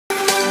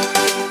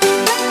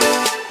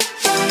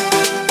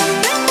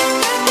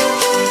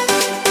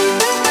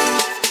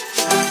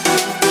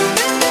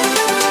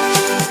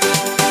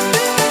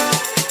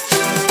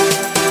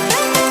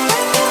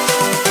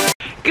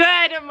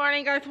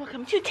guys,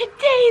 welcome to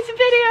today's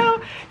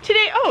video.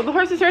 Today, oh, the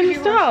horses are in the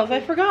stalls.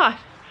 I forgot.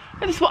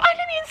 I didn't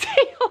even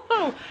say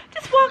hello.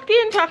 Just walked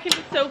in talking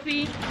to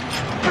Sophie.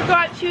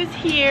 Forgot she was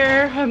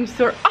here. I'm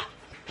sorry. Oh,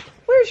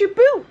 where's your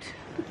boot?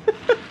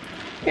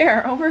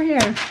 Here, over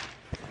here.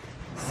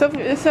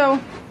 So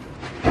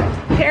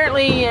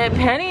apparently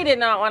Penny did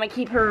not want to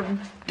keep her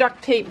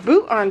duct tape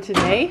boot on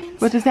today.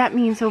 What does that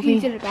mean, Sophie?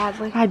 You did it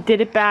badly. I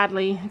did it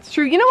badly. It's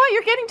true. You know what?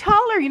 You're getting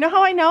taller. You know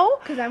how I know?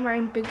 Because I'm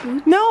wearing big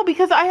boots? No,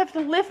 because I have to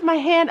lift my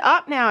hand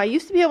up now. I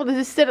used to be able to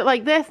just sit it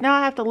like this. Now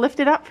I have to lift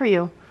it up for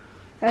you.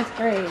 That's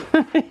great.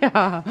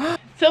 Yeah.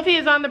 Sophie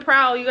is on the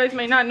prowl. You guys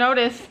might not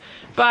notice,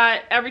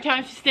 but every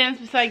time she stands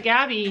beside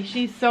Gabby,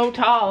 she's so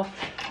tall.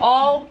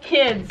 All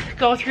kids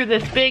go through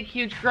this big,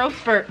 huge growth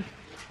spurt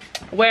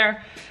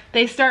where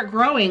they start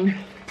growing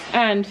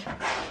and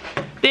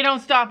they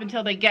don't stop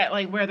until they get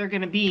like where they're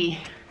gonna be.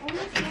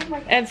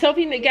 And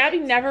Gabby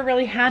never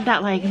really had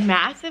that like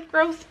massive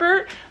growth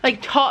spurt.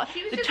 Like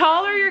the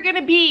taller you're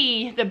gonna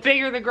be, the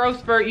bigger the growth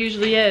spurt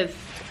usually is.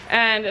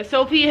 And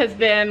Sophie has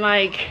been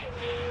like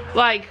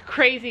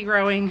crazy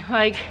growing,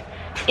 like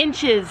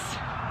inches.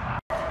 How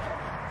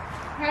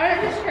did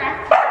I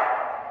distract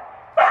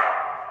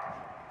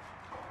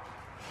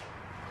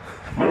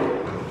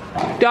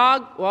you?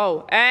 Dog,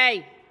 whoa,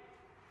 hey.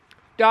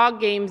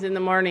 Dog games in the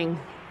morning.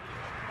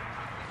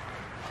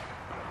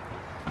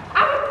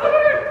 I'm a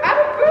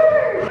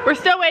bird! We're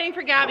still waiting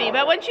for Gabby,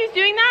 but when she was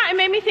doing that, it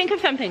made me think of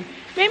something.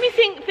 It made me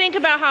think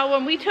about how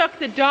when we took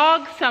the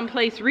dog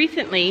someplace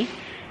recently,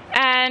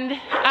 and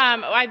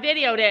I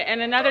videoed it,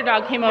 and another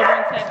dog came over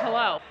and said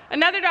hello.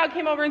 Another dog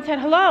came over and said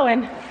hello,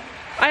 and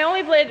I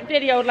only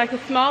videoed like a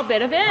small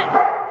bit of it,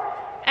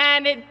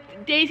 and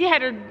Daisy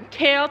had her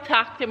tail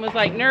tucked and was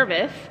like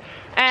nervous,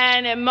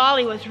 and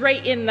Molly was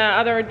right in the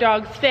other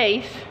dog's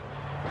face,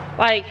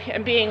 like,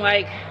 and being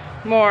like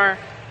more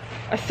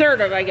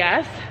assertive, I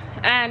guess.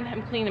 And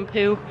I'm cleaning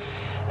poo.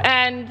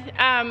 And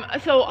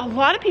so a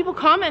lot of people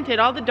commented,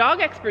 all the dog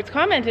experts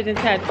commented and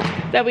said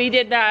that we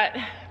did that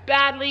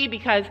badly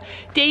because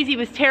Daisy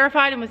was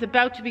terrified and was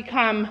about to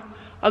become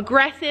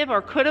aggressive,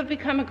 or could have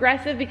become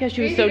aggressive because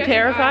she was so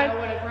terrified. I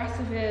don't know what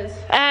aggressive is.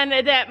 And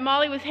that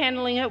Molly was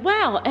handling it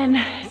well.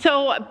 And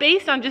so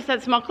based on just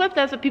that small clip,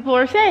 that's what people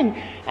were saying.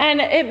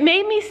 And it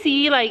made me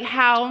see like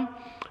how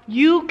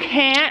you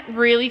can't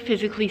really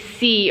physically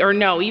see or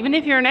know, even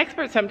if you're an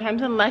expert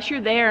sometimes, unless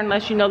you're there,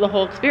 unless you know the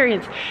whole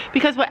experience.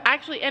 Because what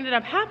actually ended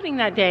up happening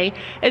that day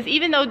is,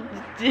 even though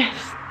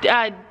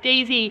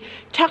Daisy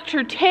tucked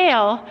her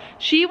tail,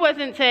 she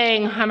wasn't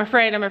saying, I'm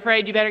afraid,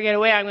 you better get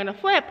away, I'm gonna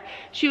flip.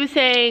 She was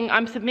saying,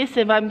 I'm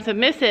submissive,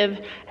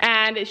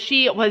 and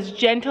she was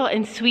gentle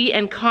and sweet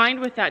and kind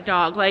with that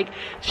dog. Like,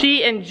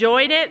 she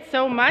enjoyed it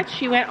so much,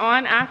 she went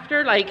on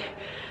after, like,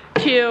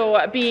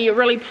 to be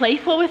really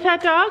playful with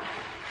that dog.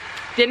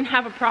 Didn't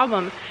have a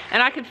problem,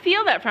 and I could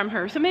feel that from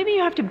her. So maybe you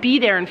have to be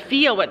there and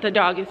feel what the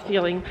dog is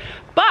feeling.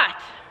 But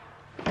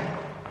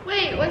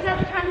wait, was that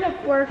the time the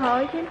border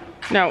collie came?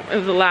 No, it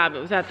was a lab. It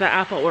was at the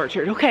apple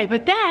orchard. Okay,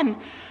 but then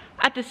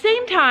at the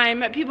same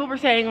time, people were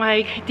saying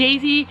like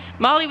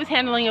Molly was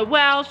handling it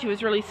well. She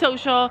was really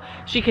social.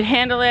 She could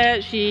handle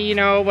it. She, you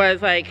know,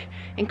 was like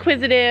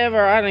inquisitive,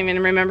 or I don't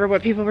even remember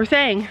what people were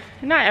saying.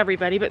 Not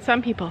everybody, but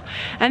some people.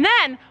 And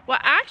then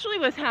what actually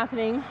was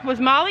happening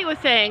was Molly was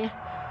saying,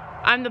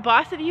 I'm the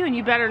boss of you and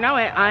you better know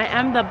it. I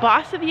am the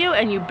boss of you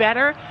and you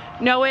better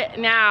know it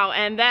now.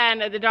 And then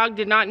the dog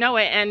did not know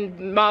it,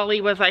 and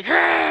Molly was like,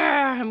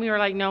 "Arr!" And we were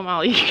like, no,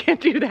 Molly, you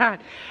can't do that.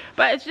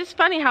 But it's just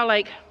funny how,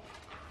 like,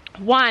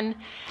 one,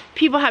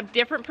 people have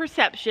different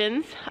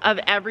perceptions of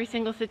every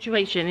single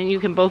situation, and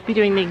you can both be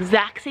doing the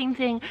exact same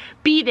thing,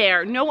 be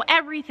there, know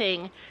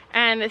everything,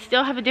 and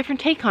still have a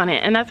different take on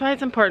it. And that's why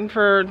it's important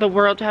for the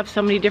world to have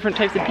so many different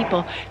types of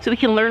people, so we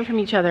can learn from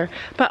each other.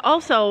 But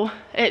also,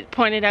 it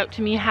pointed out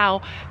to me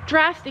how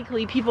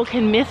drastically people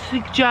can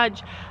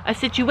misjudge a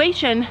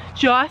situation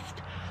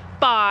just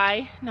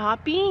by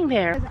not being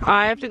there.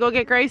 I have to go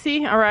get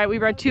Gracie. All right, we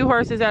brought 2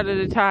 horses out at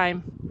a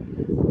time.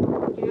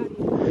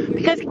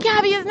 Because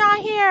Gabby is not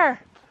here.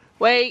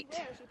 Wait.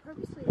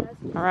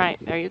 All right,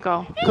 there you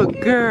go.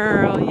 Good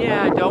girl.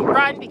 Yeah, don't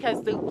run,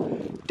 because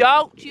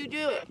don't you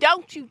do it.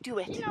 Don't you do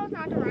it. She knows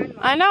not to run.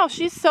 I know,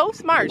 she's so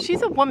smart.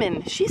 She's a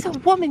woman. She's a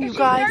woman, you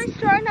guys. She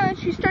starts running,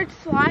 she starts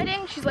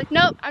sliding. She's like,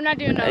 nope, I'm not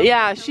doing that.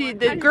 Yeah,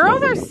 the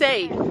girls are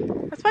safe.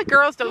 That's why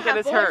girls don't get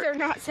us hurt. Boys are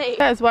not safe.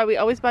 That's why we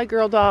always buy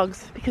girl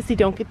dogs, because they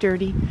don't get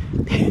dirty.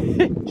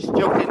 Just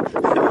joking.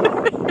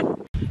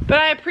 But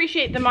I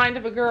appreciate the mind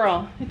of a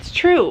girl. It's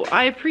true.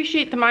 I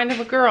appreciate the mind of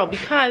a girl,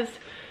 because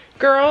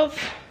girls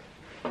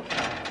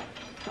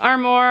are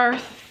more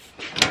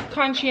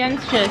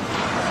conscientious.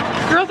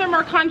 Girls are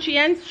more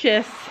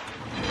conscientious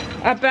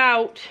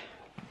about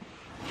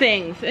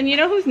things. And you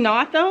know who's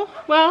not, though?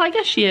 Well, I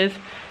guess she is.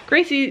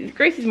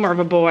 Gracie's more of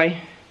a boy.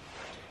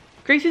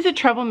 Gracie's a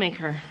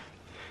troublemaker.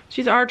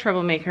 She's our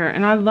troublemaker,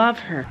 and I love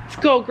her. Let's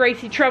go,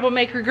 Gracie,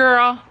 troublemaker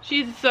girl.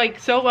 She's like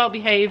so well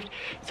behaved,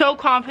 so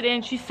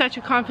confident. She's such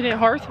a confident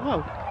horse.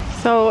 Whoa.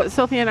 So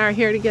Sophie and I are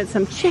here to get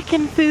some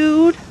chicken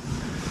food.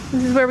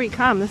 This is where we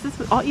come. This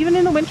is all, even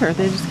in the winter.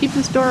 They just keep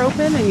this door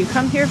open and you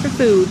come here for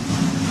food.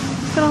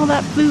 Look at all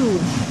that food.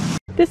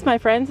 This, my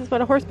friends, is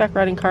what a horseback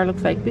riding car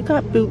looks like. We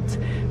got boots,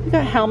 we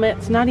got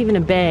helmets, not even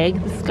a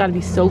bag. This has got to be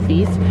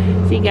Sophie's.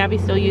 See, Gabby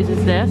still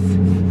uses this.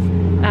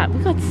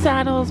 We got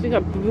saddles, we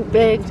got boot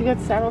bags, we got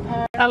saddle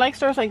pads. I like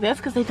stores like this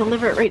because they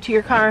deliver it right to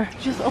your car. You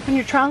just open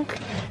your trunk,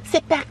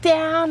 sit back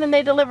down, and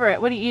they deliver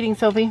it. What are you eating,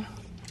 Sophie?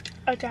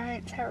 A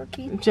giant sour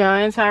key.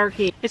 Giant sour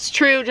key. It's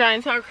true,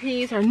 giant sour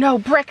keys are no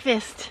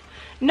breakfast.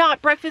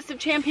 Not breakfast of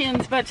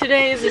champions, but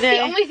today is the day. This is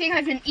the only thing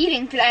I've been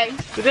eating today.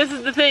 This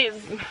is the thing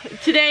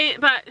today,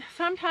 but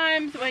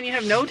sometimes when you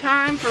have no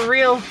time for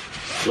real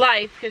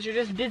life, because you're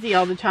just busy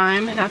all the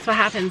time, that's what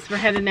happens. We're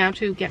headed now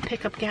to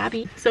pick up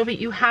Gabby. Sophie,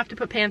 you have to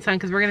put pants on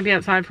because we're gonna be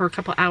outside for a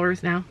couple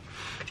hours now.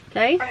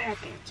 Okay? I have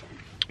pants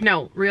on.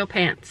 No, real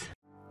pants.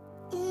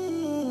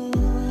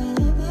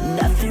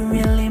 Nothing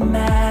really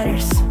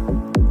matters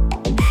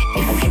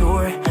if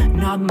you're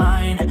not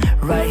mine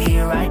right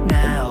here, right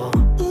now.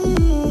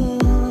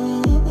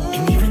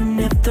 And even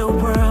if the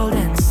world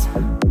ends,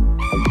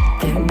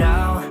 then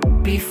I'll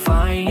be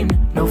fine.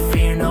 No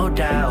fear, no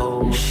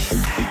doubt.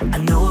 I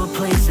know a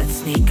place that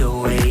sneak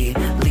away.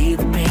 Leave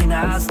the pain,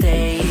 I'll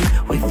stay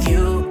with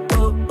you.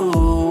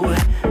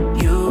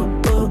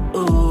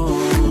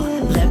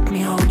 Let me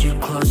hold you,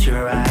 close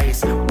your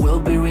eyes. We'll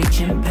be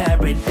reaching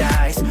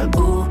paradise.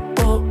 Ooh,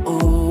 ooh,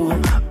 ooh,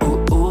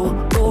 ooh, ooh,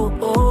 ooh,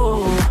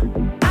 ooh.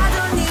 I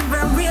don't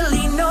even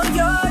really know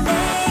your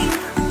name,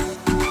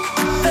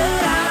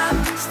 but I'm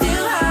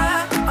still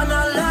high on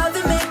all love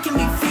that making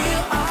me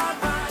feel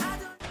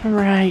alright. All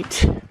right.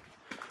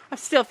 I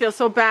still feel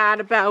so bad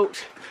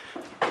about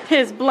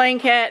his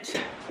blanket.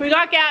 We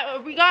got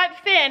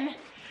Finn.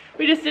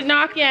 We just did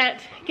not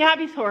get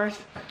Gabby's horse.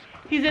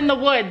 He's in the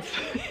woods.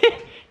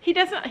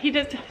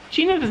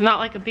 Gino does not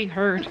like a big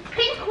herd.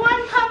 Pink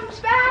one comes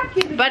back.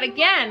 But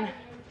again,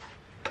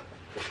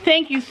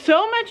 thank you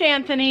so much,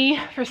 Anthony,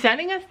 for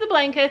sending us the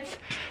blankets.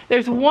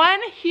 There's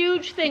one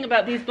huge thing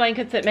about these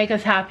blankets that make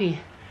us happy.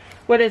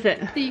 What is it?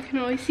 So you can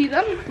always see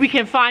them. We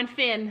can find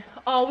Finn.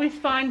 Always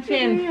find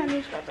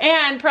Finn.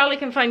 And probably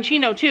can find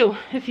Chino too,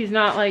 if he's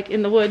not like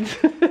in the woods.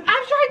 After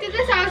I did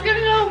this, I was gonna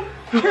go.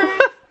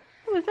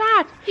 What was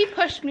that? He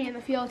pushed me in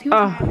the field. He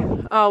was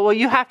mad. Oh, well,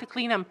 you have to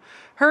clean him.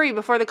 Hurry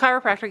before the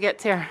chiropractor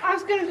gets here. I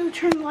was gonna go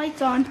turn the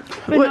lights on,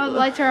 but no, the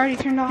lights are already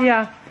turned on.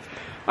 Yeah.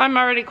 I'm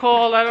already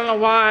cold. I don't know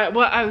why.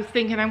 What I was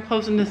thinking, I'm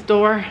closing this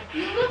door.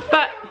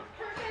 But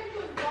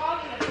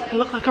I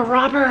look like a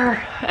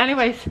robber.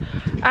 Anyways,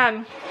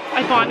 I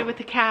bonded with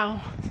the cow.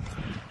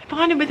 I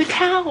bonded with a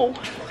cow.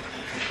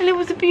 And it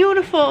was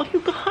beautiful.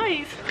 You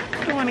guys,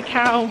 I want a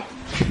cow.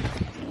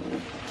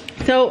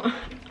 So,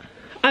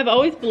 I've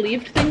always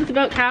believed things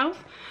about cows.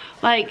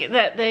 Like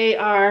that they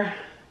are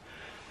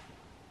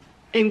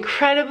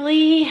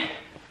incredibly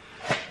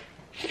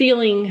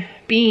feeling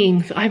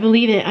beings. I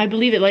believe it. I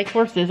believe it like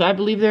horses. I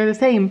believe they're the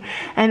same.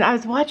 And I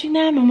was watching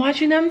them and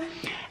watching them.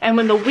 And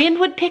when the wind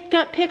would pick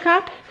up,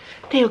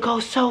 they would go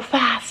so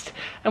fast.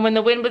 And when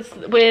the wind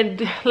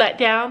would let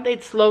down,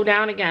 they'd slow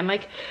down again.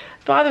 Like,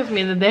 it bothers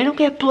me that they don't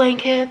get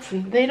blankets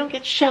and they don't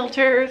get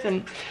shelters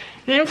and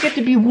they don't get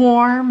to be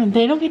warm and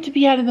they don't get to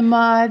be out of the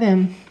mud.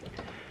 And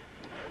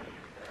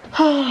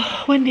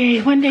oh, one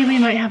day we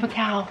might have a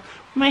cow.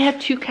 We might have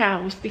 2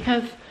 cows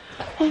because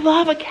I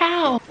love a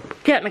cow.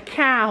 Getting a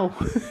cow.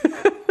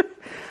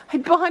 I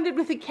bonded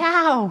with a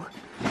cow.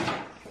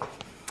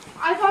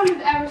 I bonded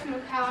with every single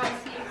cow I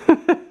see.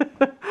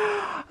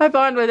 I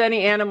bond with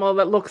any animal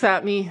that looks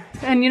at me.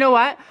 And you know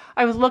what?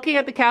 I was looking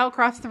at the cow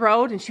across the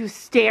road and she was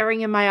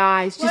staring in my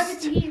eyes. What if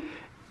it's he?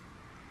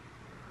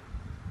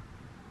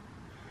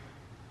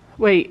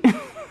 Wait.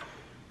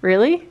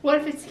 Really? What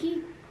if it's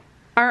he?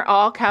 Aren't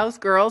all cows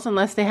girls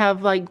unless they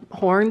have like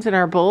horns and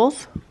are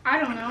bulls? I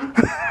don't know.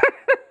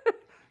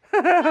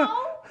 No.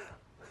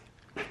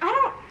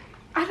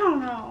 I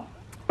don't know.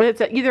 But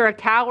it's either a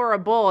cow or a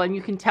bull and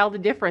you can tell the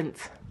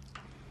difference.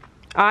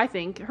 I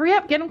think. Hurry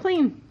up, get him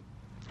clean.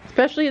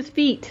 Especially his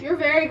feet. You're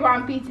very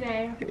grumpy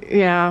today.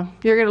 Yeah,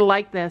 you're gonna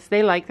like this.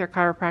 They like their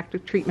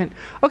chiropractic treatment.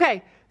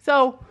 Okay,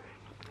 so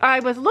I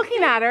was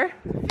looking at her.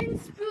 Finn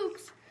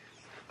spooks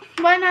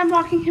when I'm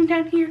walking him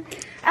down here. And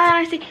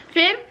I say,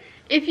 Finn,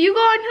 if you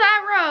go into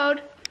that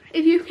road,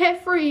 if you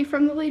get free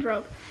from the lead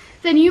rope,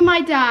 then you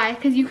might die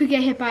because you could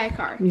get hit by a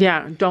car.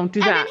 Yeah, don't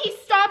do that. And then he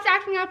stops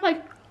acting up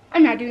like,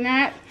 I'm not doing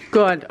that.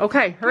 Good.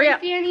 Okay, hurry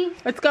up. Fanny.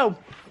 Let's go.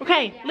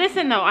 Okay,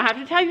 listen though, I have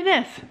to tell you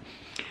this.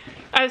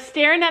 I was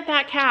staring at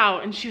that cow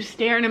and she was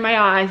staring in my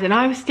eyes and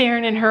I was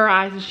staring in her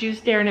eyes and she was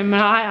staring in my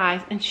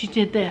eyes and she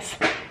did this.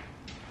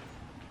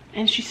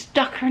 And she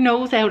stuck her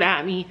nose out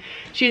at me.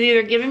 She was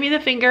either giving me the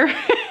finger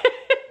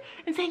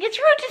and saying, it's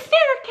rude to stare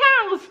at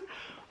cows.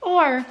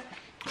 Or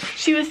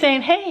she was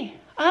saying, hey,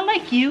 I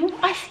like you.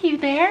 I see you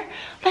there.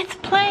 Let's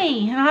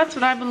play. And that's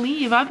what I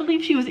believe. I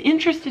believe she was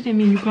interested in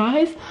me, you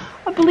guys.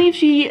 I believe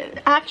she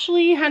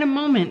actually had a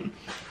moment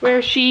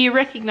where she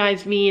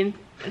recognized me and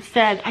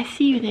said, I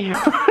see you there.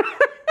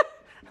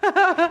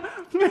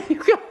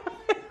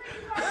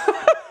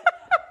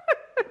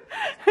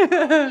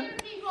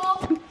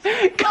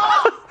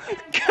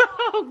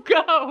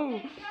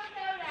 Go.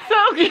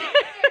 So good.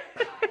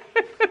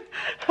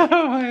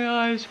 Oh my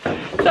gosh.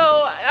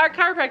 So our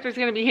chiropractor's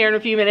gonna be here in a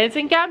few minutes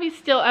and Gabby's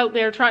still out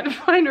there trying to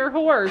find her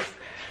horse.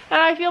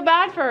 And I feel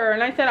bad for her.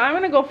 And I said, I'm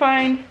gonna go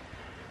find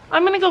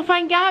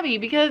Gabby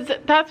because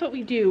that's what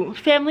we do.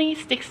 Family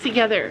sticks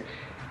together.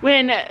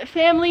 When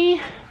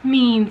family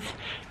means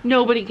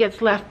nobody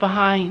gets left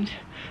behind.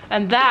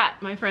 And that,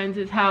 my friends,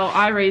 is how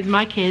I raise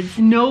my kids.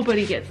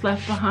 Nobody gets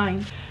left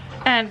behind.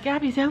 And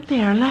Gabby's out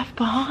there left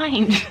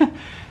behind.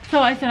 So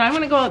I said, I'm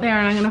gonna go out there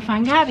and I'm gonna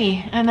find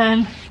Gabby. And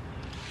then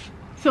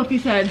Sophie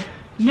said,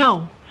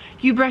 no,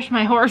 you brush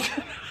my horse.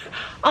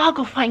 I'll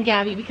go find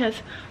Gabby because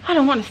I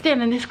don't want to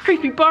stand in this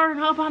creepy barn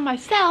all by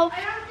myself.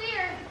 I don't see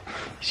her.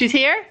 She's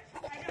here? I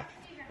don't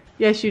see her.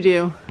 Yes, you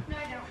do. No,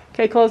 I don't.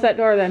 Okay, close that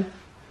door then.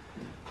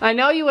 I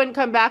know you wouldn't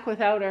come back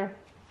without her.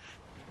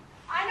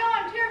 I know,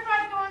 I'm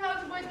terrified of going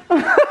those woods.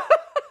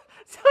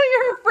 So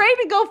you're afraid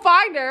to go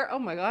find her. Oh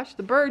my gosh,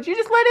 the birds. You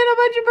just let in a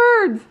bunch of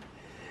birds.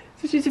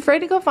 So she's afraid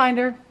to go find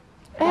her.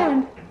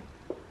 And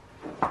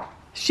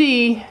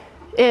she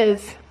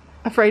is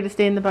afraid to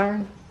stay in the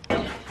barn.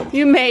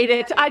 You made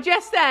it. I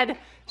just said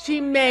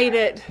she made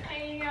it.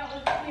 Hanging out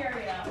with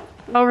Syria.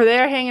 Over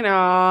there hanging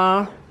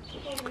out.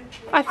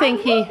 I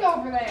think he... Look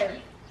over there.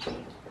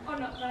 Oh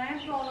no, but I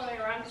have to go all the way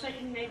around because I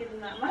can make it in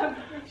that mud.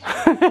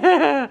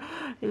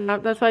 Yeah,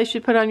 that's why you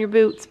should put on your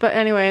boots. But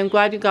anyway, I'm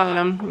glad you got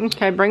them.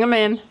 Okay, bring them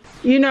in.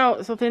 You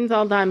know, so Finn's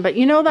all done. But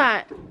you know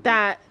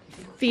that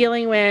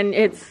feeling when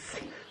it's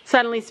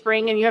suddenly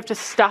spring and you have to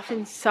stuff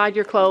inside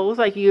your clothes,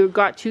 like you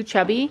got too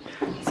chubby,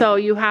 so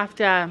you have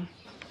to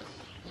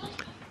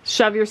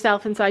shove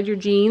yourself inside your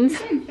jeans.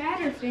 It's getting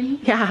better, Finn.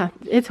 Yeah,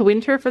 it's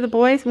winter for the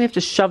boys and we have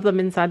to shove them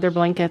inside their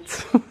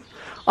blankets.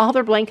 All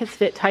their blankets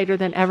fit tighter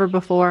than ever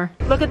before.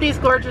 Look at these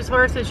gorgeous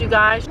horses, you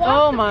guys.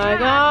 Oh my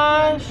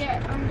gosh.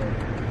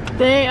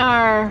 They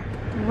are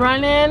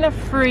running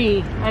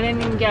free. I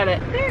didn't even get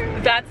it.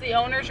 That's the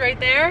owners right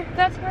there.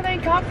 That's where they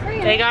got free.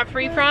 They got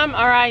free from?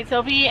 All right,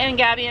 Sophie and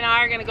Gabby and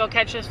I are gonna go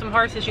catch us some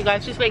horses, you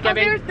guys. Just wait,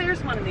 Gabby.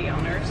 There's one of the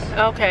owners.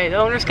 Okay, the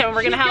owner's coming.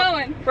 We're gonna help.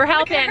 Going. We're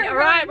helping. Okay, all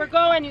right, we're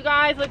going, you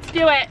guys. Let's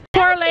do it.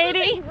 Poor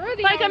lady.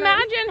 Like owner.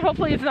 imagine,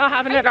 hopefully it's not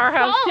happening at our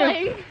house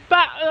too.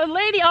 But a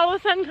lady all of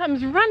a sudden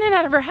comes running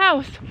out of her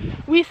house.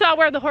 We saw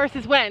where the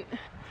horses went.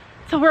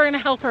 So we're gonna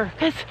help her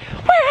because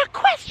we're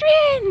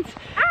equestrians.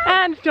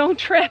 And don't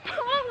trip.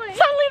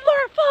 Suddenly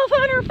Laura falls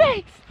on her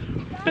face.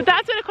 But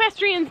that's what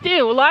equestrians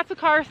do. Lots of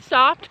cars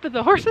stopped, but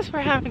the horses were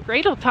having a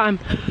great old time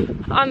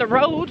on the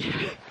road.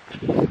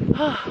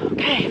 Oh,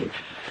 okay,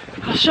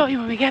 I'll show you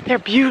when we get there.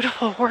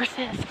 Beautiful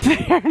horses.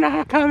 They're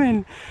not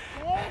coming.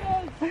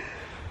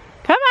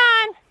 Come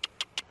on.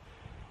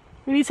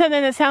 We need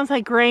something that sounds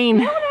like rain.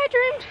 You know what I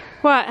dreamed?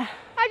 What?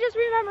 I just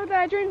remembered that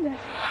I dreamed this.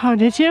 Oh,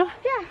 did you?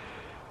 Yeah.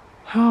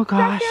 Oh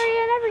gosh.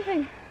 Bacteria and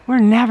everything. We're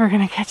never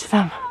gonna catch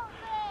them.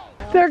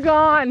 They're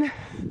gone.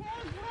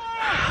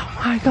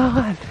 Oh my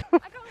god. I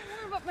got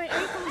warm up my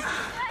ankles.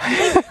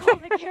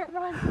 I can't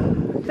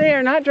run. They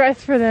are not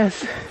dressed for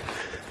this.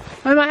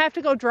 I might have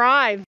to go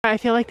drive. I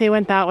feel like they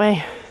went that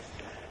way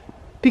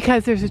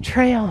because there's a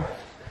trail.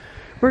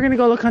 We're gonna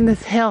go look on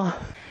this hill.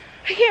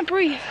 I can't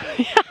breathe.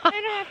 Yeah. I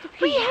don't have to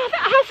pee. We have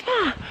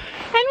asthma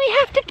and we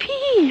have to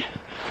pee.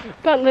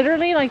 But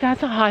literally, like,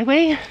 that's a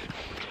highway.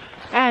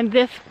 And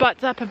this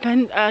butts up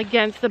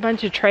against a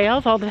bunch of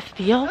trails, all this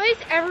steel. At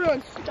least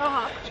everyone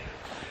stopped.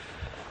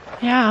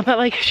 Yeah, but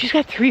like she's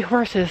got 3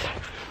 horses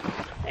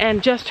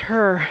and just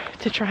her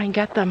to try and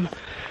get them.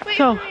 Wait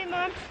So, for me,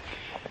 Mom.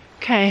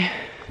 okay.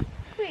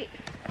 Wait.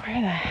 Where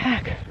the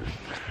heck?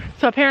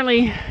 So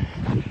apparently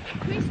Can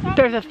we stop?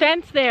 there's a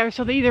fence there,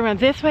 so they either went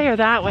this way or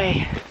that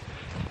way.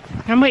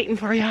 I'm waiting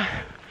for you.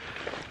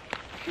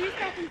 Can we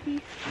stop and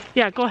pee?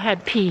 Yeah, go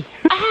ahead, pee.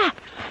 Ah!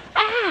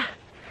 Ah!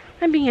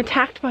 I'm being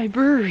attacked by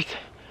birds.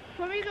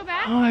 Want me to go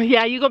back? Oh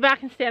yeah, you go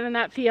back and stand in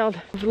that field.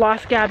 We've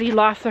lost Gabby,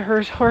 lost the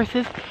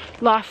horses,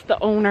 lost the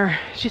owner.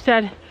 She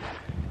said,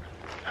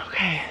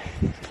 okay,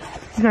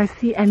 you guys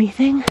see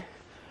anything?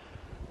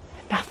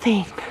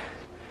 Nothing.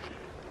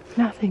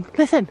 Nothing.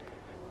 Listen.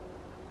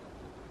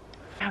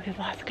 Now we've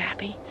lost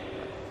Gabby.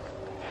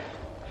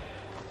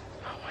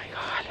 Oh my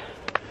god.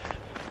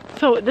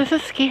 So this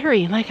is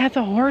scary. Like, as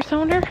a horse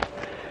owner,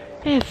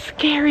 it is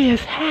scary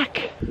as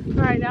heck.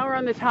 All right, now we're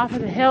on the top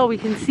of the hill. We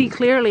can see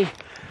clearly.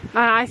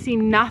 I see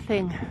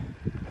nothing.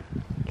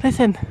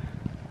 Listen.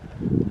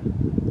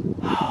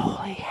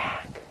 Holy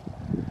heck.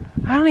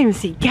 I don't even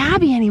see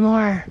Gabby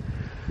anymore.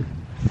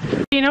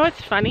 You know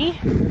what's funny?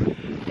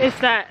 Is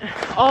that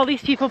all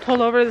these people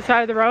pulled over to the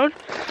side of the road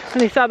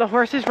and they saw the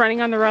horses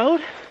running on the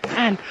road,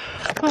 and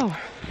whoa,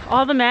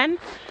 all the men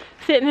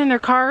sitting in their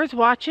cars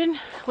watching,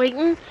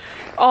 waiting,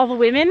 all the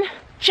women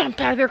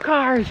jump out of their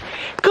cars,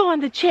 go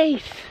on the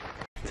chase.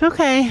 It's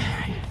okay.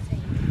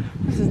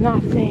 This is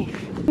not safe.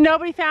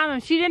 Nobody found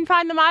them. She didn't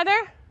find them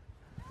either?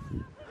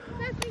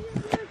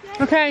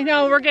 Okay,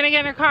 no, we're gonna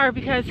get in a car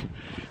because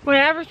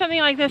whenever something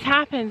like this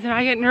happens and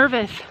I get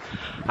nervous,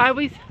 I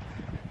always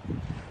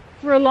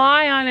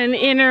rely on an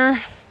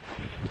inner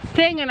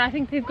thing, and I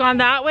think they've gone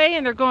that way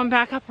and they're going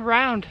back up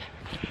around.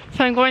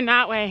 So I'm going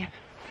that way.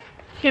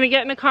 I'm gonna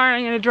get in the car and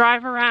I'm gonna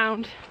drive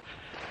around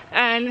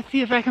and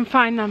see if I can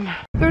find them.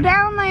 They're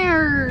down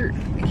there.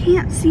 I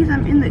can't see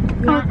them in the.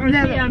 Oh,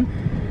 there.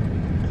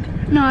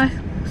 No,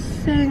 I'm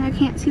saying I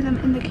can't see them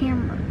in the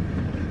camera.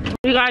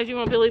 You guys, you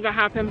won't believe what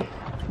happened.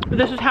 But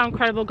this is how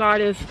incredible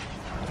God is.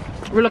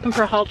 We're looking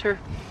for a halter.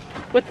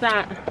 What's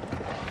that?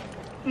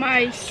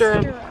 My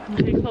Stirrup.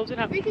 Okay, close it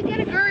up. We could get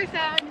a girth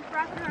out and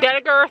wrap it around. Get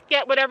a girth,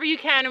 get whatever you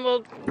can, and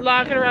we'll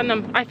lock it around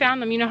them. I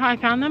found them. You know how I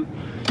found them?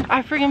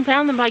 I freaking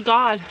found them, by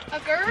God. A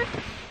girth?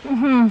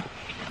 Mm-hmm.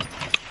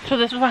 So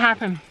this is what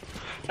happened.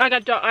 I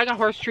got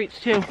horse treats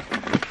too,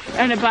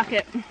 and a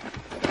bucket.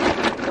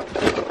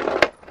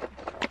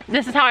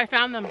 This is how I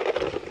found them.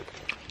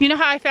 You know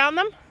how I found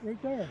them?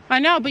 Right there. I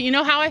know, but you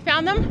know how I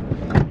found them?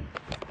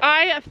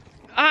 I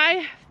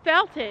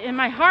felt it in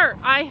my heart.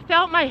 I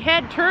felt my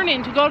head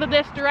turning to go to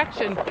this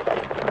direction.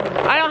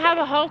 I don't have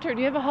a halter. Do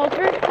you have a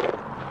halter?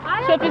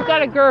 So if you've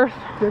got a girth.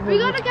 We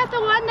gotta get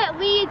the one that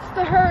leads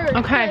the herd.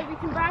 Okay. So we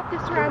can wrap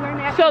this around their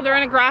neck. So they're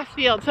in a grass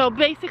field. So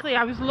basically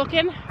I was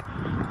looking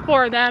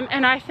for them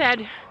and I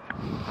said,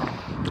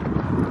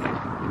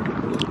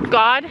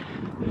 God,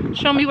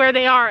 show me where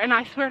they are. And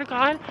I swear to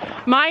God,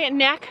 my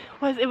neck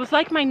was, it was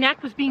like my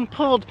neck was being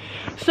pulled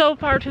so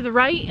far to the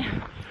right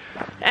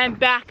and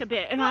back a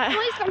bit. And well, at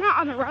least I'm not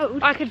on the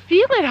road. I could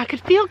feel it. I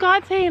could feel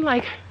God saying,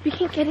 like, we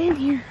can't get in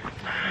here.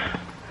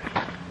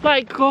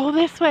 Like, go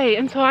this way.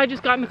 And so I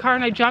just got in the car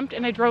and I jumped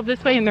and I drove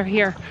this way and they're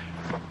here.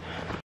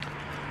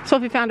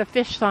 Sophie found a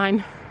fish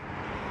sign.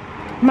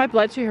 My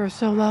blood sugar is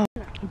so low.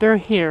 They're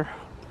here.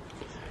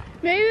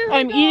 Maybe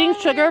I'm eating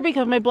sugar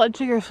because my blood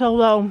sugar is so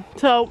low.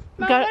 So,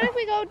 Mom, what if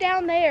we go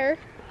down there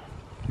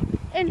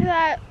into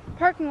that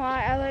parking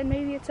lot and then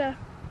maybe it's a...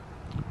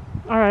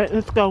 Alright,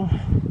 let's go.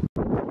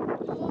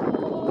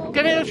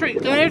 Give me the treats.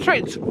 Give me the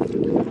treats.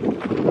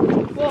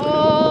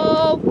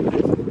 Whoa!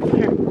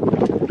 Here.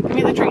 Give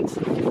me the treats.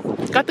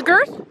 Got the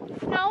girth?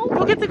 No.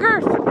 Go get the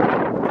girth.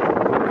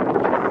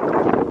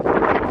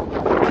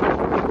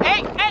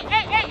 Hey, hey,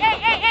 hey, hey, hey,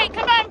 hey, hey,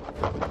 come on.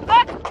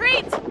 Look,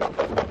 treats.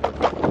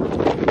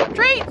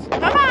 Treats,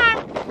 come on.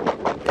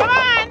 Come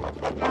on.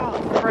 Oh,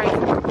 great.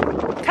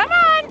 Come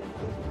on.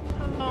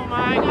 Oh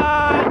my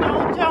God.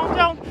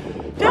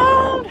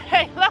 Don't.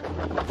 Hey, look.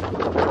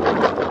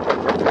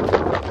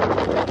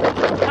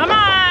 Come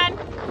on.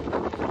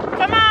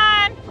 Come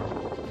on.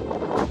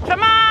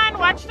 Come on,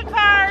 watch the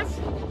cars.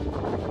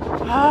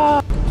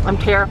 Oh, I'm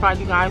terrified,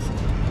 you guys.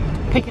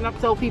 Picking up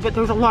Sophie, but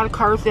there's a lot of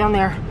cars down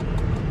there.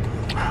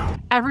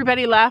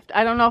 Everybody left.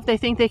 I don't know if they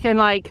think they can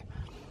like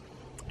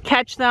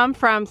catch them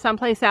from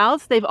someplace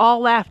else. They've all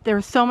left.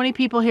 There's so many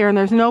people here and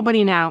there's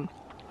nobody now.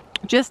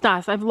 Just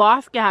us. I've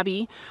lost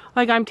Gabby.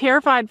 Like, I'm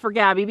terrified for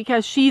Gabby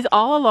because she's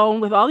all alone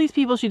with all these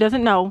people she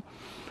doesn't know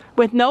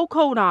with no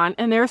coat on,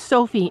 and there's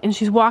Sophie and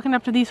she's walking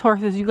up to these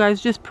horses. You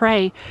guys just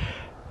pray.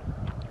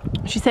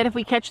 She said if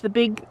we catch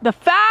the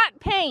fat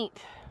paint.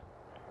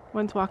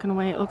 One's walking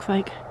away, it looks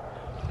like.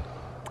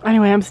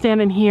 Anyway, I'm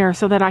standing here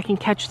so that I can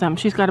catch them.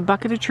 She's got a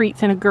bucket of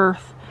treats and a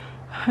girth.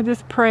 I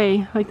just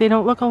pray like they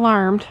don't look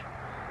alarmed.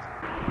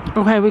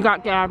 Okay, we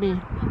got Gabby.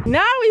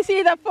 Now we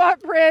see the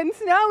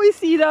footprints. Now we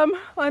see them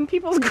on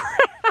people's grass.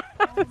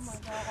 Oh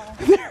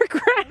their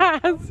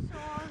grass.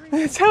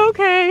 It's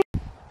okay.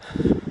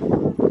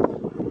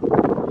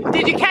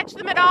 Did you catch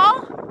them at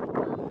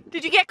all?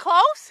 Did you get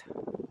close?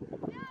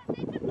 Yeah,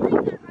 they took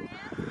treats at my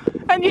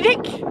end. And you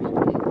didn't...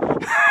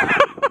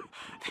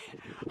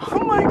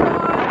 Oh my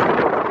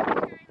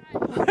God.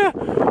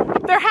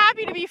 They're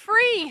happy to be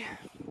free.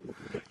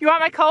 You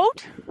want my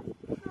coat?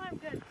 No, I'm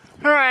good.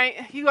 All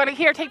right, you gotta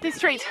here, take these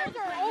treats.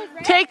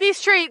 Take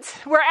these treats.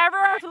 Wherever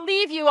I have to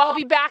leave you, I'll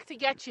be back to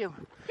get you.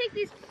 Take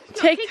these.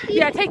 Take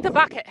the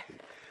bucket.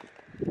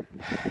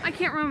 I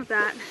can't run with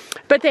that.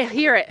 But they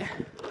hear it.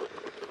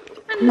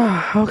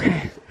 Oh,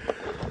 okay.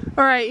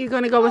 All right, you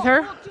gonna go with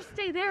her? Well, just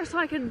stay there so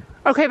I can...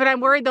 Okay, but I'm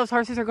worried those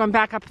horses are going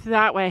back up to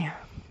that way.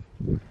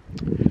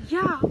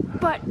 Yeah,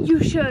 but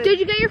you should. Did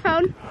you get your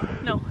phone?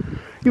 No.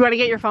 You want to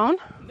get your phone?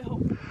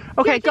 No.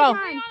 Okay, go.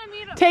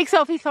 Take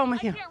Sophie's phone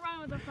with you. I can't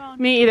run with the phone.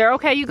 Me either.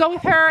 Okay, you go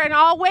with her and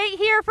I'll wait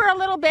here for a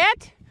little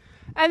bit.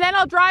 And then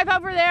I'll drive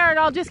over there and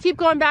I'll just keep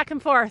going back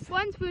and forth.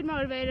 One's food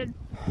motivated.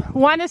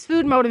 One is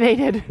food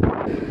motivated.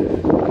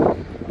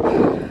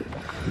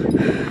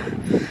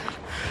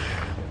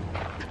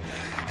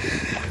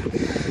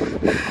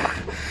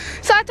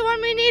 Is that the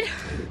one we need?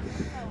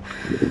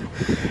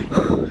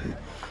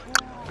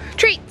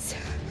 Treats.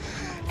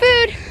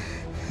 Food.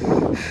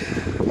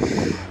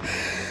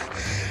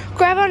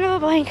 Grab onto the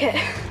blanket.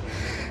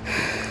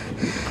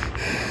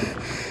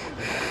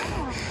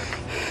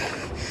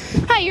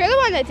 Hi, you're the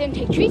one that didn't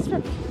take treats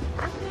from me.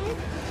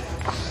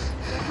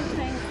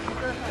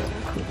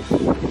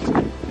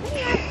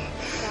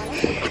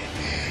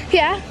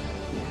 Yeah.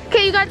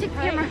 Okay, you gotta take the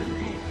camera.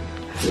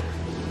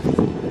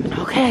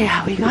 Okay,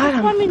 we got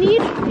him. One we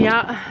need?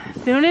 Yeah,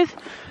 as soon as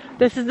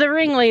this is the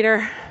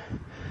ringleader.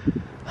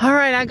 All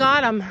right, I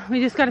got him.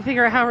 We just got to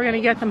figure out how we're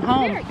gonna get them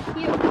home. They're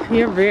cute.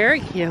 You're very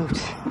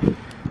cute.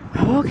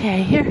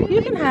 Okay, here,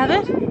 you can have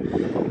it.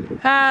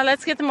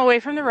 Let's get them away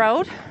from the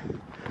road.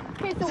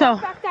 Okay, so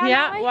walk back down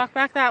that way. Walk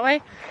back that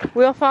way.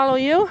 We'll follow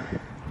you.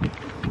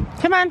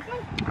 Come on.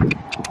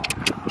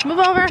 Move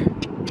over.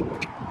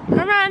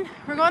 Come on.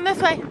 We're going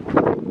this way.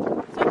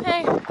 It's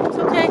okay. It's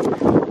okay.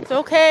 It's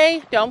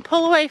okay. Don't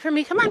pull away from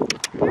me. Come on.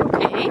 You're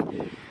okay.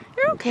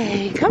 You're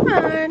okay. Come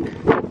on.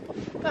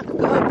 A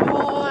good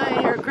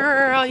boy or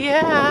girl.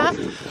 Yeah.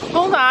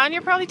 Hold on.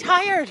 You're probably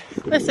tired.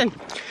 Listen.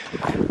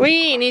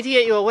 We need to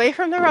get you away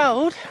from the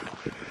road.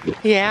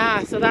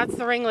 Yeah. So that's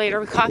the ringleader.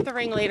 We caught the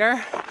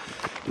ringleader.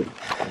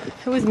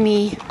 It was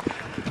me.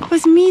 It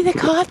was me that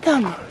caught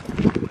them.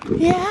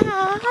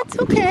 Yeah, that's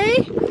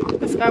okay.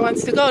 This guy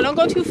wants to go. Don't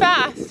go too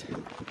fast.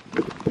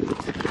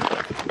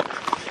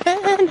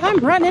 And I'm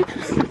running.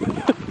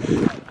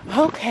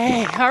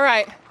 Okay, all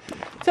right.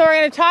 So we're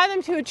gonna tie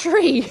them to a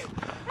tree.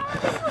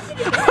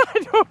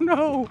 I don't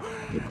know.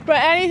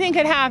 But anything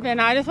could happen.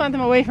 I just want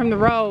them away from the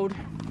road.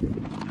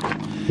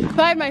 If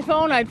I had my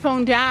phone, I'd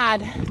phone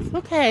Dad. It's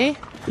okay.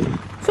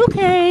 It's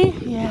okay.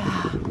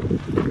 Yeah.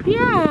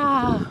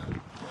 Yeah.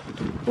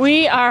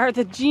 We are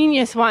the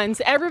genius ones.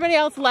 Everybody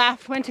else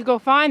left, went to go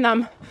find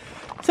them.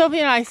 Sophie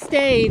and I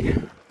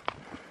stayed.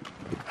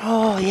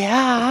 Oh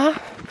yeah.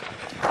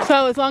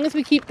 So as long as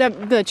we keep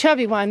the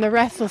chubby one, the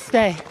rest will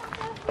stay.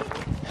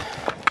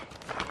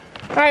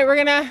 All right, we're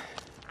gonna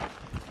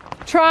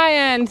try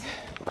and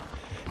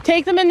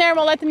take them in there.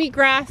 We'll let them eat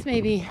grass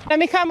maybe. Let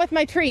me come with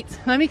my treats.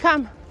 Let me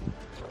come.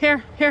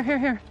 Here, here, here,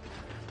 here.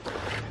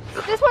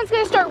 This one's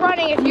gonna start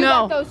running if you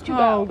let those two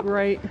go. Oh,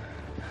 great.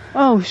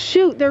 Oh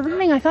shoot, they're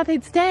running. I thought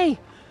they'd stay.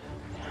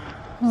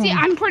 Oh. See,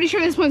 I'm pretty sure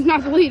this one's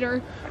not the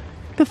leader.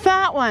 The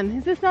fat one.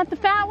 Is this not the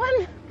fat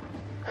one?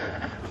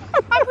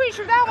 I'm pretty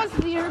sure that one's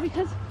the leader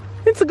because...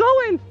 It's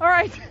going. All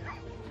right.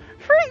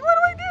 Freak,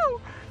 what do?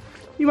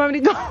 You want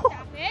me to go?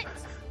 Stop it.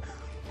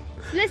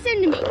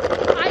 Listen to me.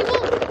 I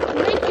will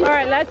make you... All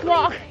right, let's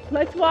walk.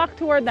 Let's walk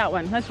toward that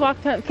one. Let's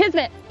walk to...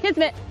 Kismet.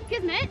 Kismet.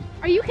 Kismet?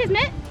 Are you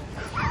Kismet?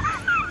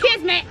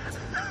 Kismet!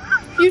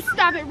 You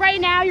stop it right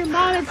now. Your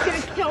mom is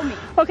gonna kill me.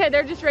 Okay,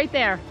 they're just right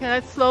there. Okay,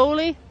 let's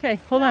slowly. Okay,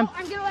 hold on.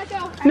 I'm gonna let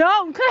go.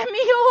 No, let me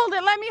hold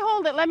it. Let me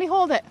hold it. Let me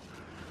hold it.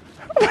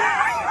 We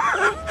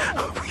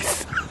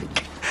suck.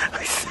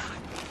 We suck.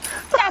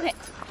 Stop it.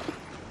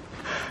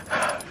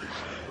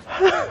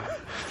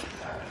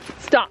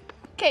 Stop.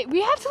 Okay,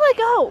 we have to let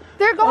go.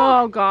 They're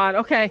gone. Oh God.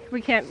 Okay,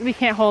 we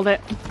can't hold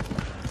it.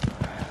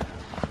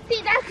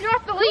 See, that's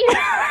not the leader.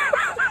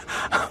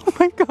 Oh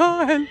my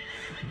God.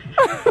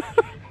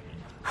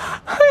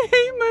 I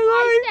hate my life. I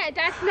said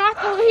that's not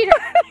the leader. I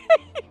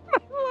hate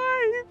my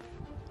life.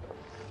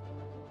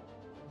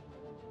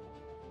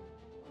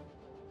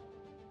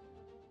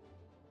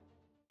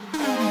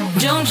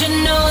 Don't you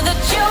know that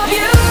you're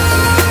beautiful?